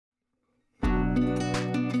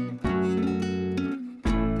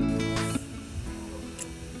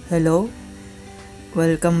Hello,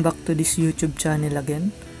 welcome back to this YouTube channel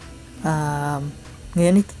again.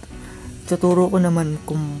 Ngayon ituturo ko naman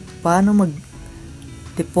kung paano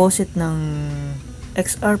mag-deposit ng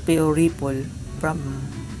XRP o Ripple from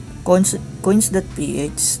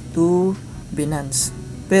coins.ph to Binance.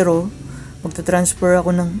 Pero magta-transfer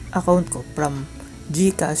ako ng account ko from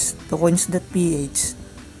gcash to coins.ph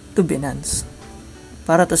to Binance.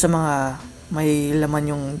 Para to sa mga may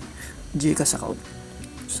laman yung gcash account.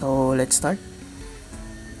 So, let's start.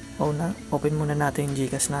 Open muna natin yung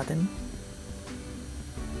gcash natin.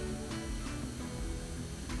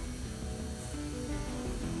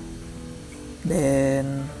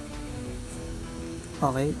 Then,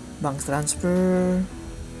 okay, bank transfer.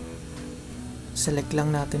 Select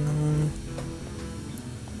lang natin ng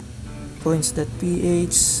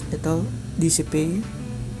coins.ph. Ito, DCPay.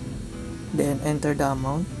 Then, enter the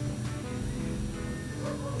amount.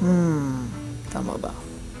 Tama ba?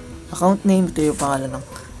 Account name, ito yung pangalan ng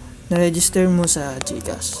na-register mo sa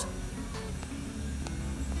GCash.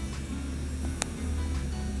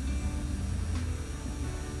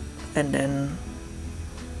 And then,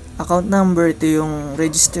 account number, ito yung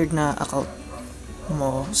registered na account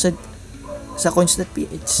mo sa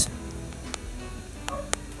coins.ph.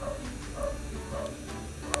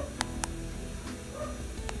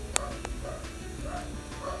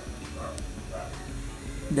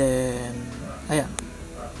 Then, ayan.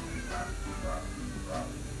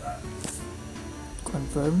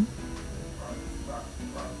 Confirm.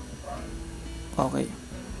 Okay.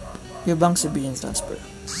 Yung bank sabihin transfer.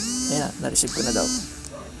 Ayan, na-receive ko na daw.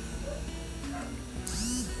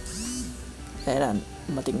 Ayan,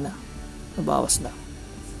 mating na. Nabawas na.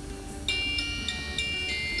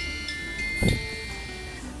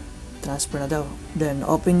 Transfer na daw. Then,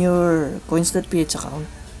 open your coins.ph account.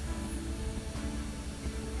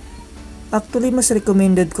 Actually, mas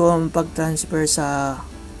recommended ko ang pag-transfer sa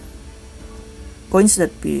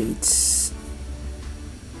coins.ph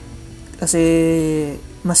kasi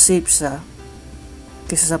mas safe sa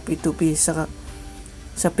kaysa sa P2P.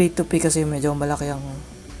 Sa P2P kasi medyo malaki ang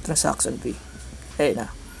transaction fee. Ayun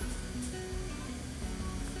na.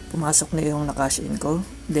 Pumasok na yung na-cash in ko.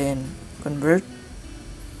 Then, convert.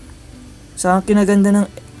 Sa kinaganda ng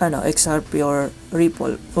XRP or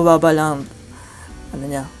Ripple, mababa lang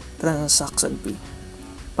transaction fee.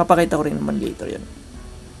 Papakita ko rin naman later yun.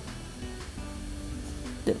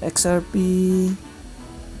 Then XRP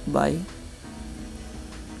buy,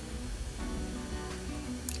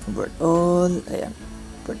 convert all, ayan,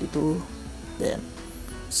 42, then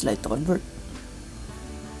slide to convert.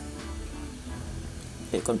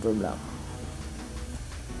 Okay, confirm lang.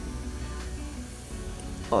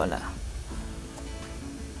 O na.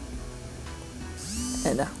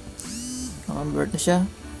 Ayan na. Convert na siya.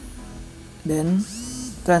 Then,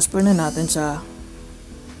 transfer na natin sa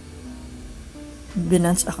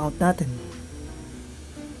Binance account natin.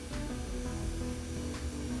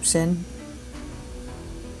 Send.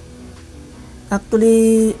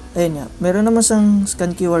 Actually, ayun nga, meron naman sang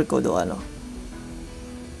scan QR code o ano.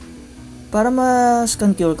 Para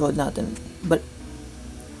ma-scan QR code natin,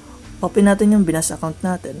 open natin yung Binance account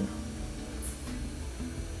natin.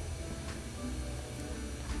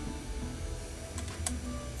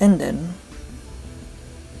 And then,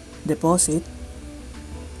 deposit.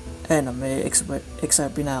 Ayan, may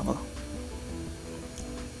XRP na ako.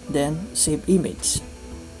 Then, save image.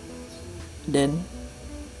 Then,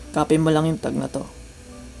 copy mo lang yung tag na to.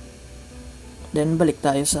 Then, balik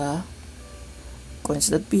tayo sa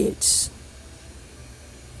coins.ph.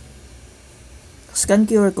 Scan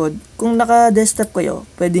QR code. Kung naka-desktop kayo,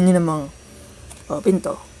 pwede nyo namang open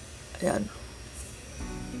to. Ayan.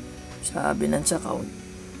 Sa Binance account.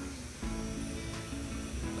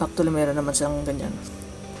 Actually, meron naman siyang ganyan.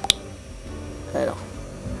 Ayan.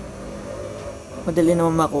 Madali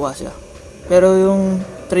naman makuha siya. Pero yung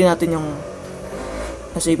try natin yung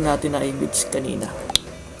na-save natin na image kanina.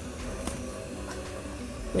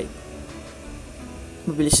 Wait.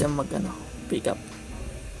 Mabilis siyang pick up.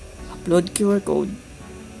 Upload QR code.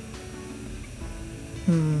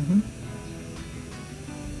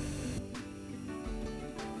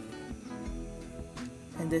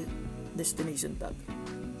 And the destination tab.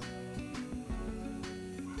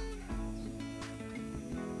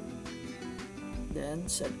 Then,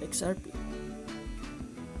 send XRP.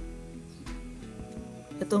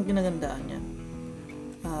 Ito ang kinagandaan niya.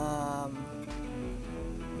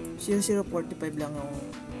 0045 lang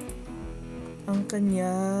ang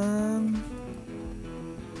kanyang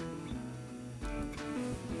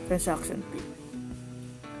transaction fee.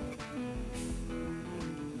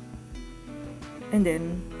 And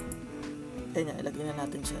then, Ayun, ilagay na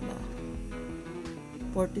natin siya na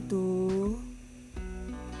 42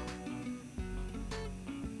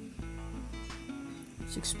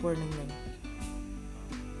 6499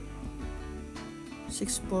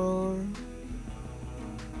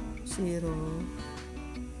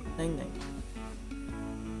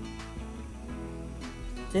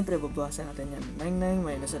 64099. Siyempre babawasan natin yan. 99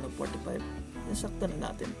 minus 45. Sakto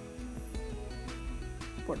na natin.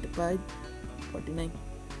 45 49.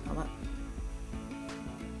 Tama.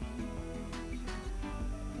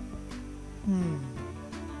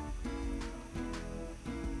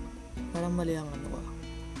 Parang mali ang ano ko.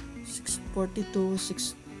 642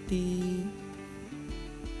 60.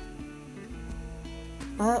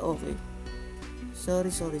 Okay.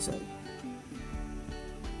 Sorry. 990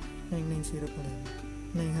 pala.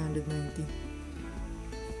 990.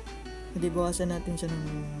 Hindi, bawasan natin siya ng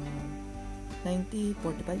 90,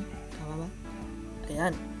 45. Tama ba?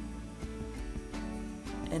 Ayan.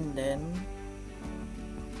 And then,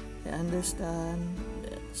 I understand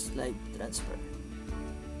the slide transfer.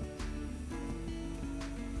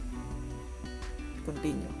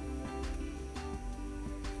 Continue.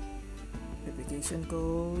 Verification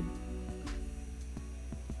code.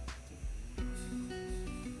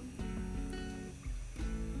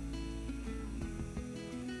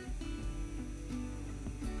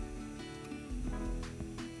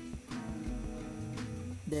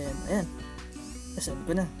 Then, ayan. Nasend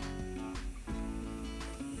ko na.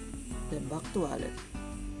 Then, back to wallet.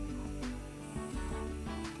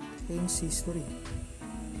 Change history.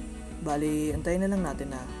 Bali, antayin na lang natin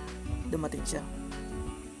na dumating siya.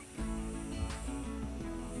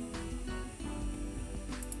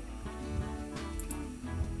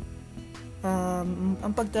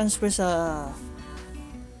 Ang pag-transfer sa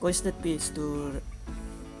coins.ph to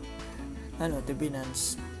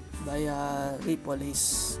Binance via Ripple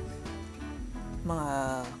is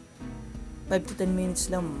mga 5 to 10 minutes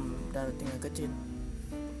lang, darating agad yun.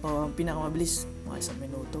 O ang pinakamabilis, mga 1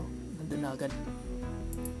 minuto, nandun na agad.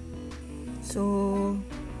 So,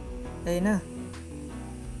 ayun na.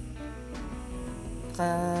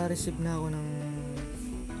 Naka-receive na ako ng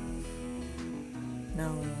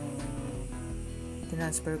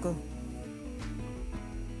transfer ko.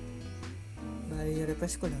 Bali,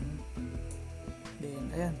 refresh ko lang. Then,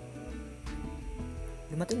 ayan.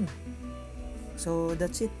 Dumating na. So,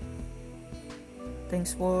 that's it.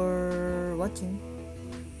 Thanks for watching.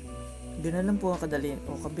 Doon na lang po ang kadali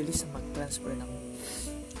o kabilis na mag-transfer ng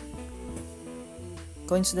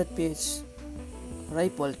coins.ph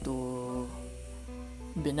Ripple to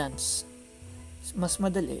Binance. Mas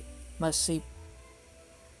madali, mas safe,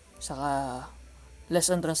 saka less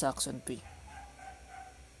on transaction fee.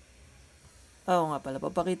 Oo nga pala,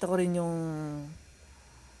 papakita ko rin yung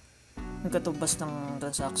katubas ng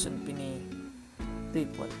transaction fee ni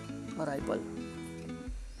Ripple o Ripple.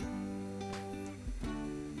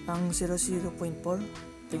 Ang 0.4,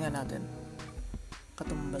 tingnan natin.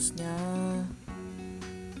 Katumbas niya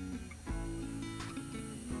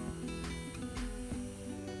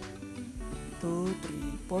 2,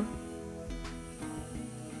 3, 4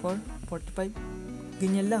 45.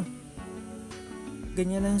 Ganyan lang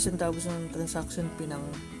yung centavos ng transaction fee ng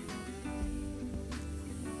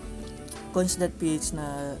coins.ph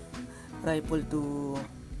na Ripple to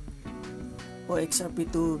o XRP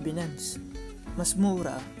to Binance. Mas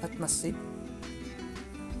mura at mas safe,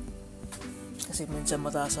 kasi minsan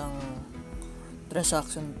mataas ang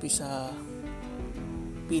transaction fee sa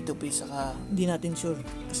P2P, saka hindi natin sure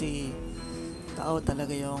kasi tao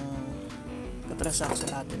talaga yung katransaction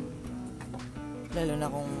natin, lalo na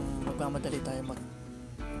kung magmamadali tayo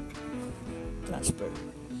mag-transfer.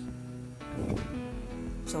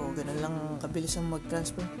 So, ganun lang kabilis ang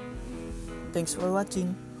mag-transfer. Thanks for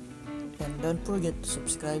watching, and don't forget to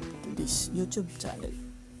subscribe to this YouTube channel.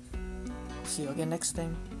 See you again next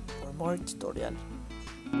time for more tutorial.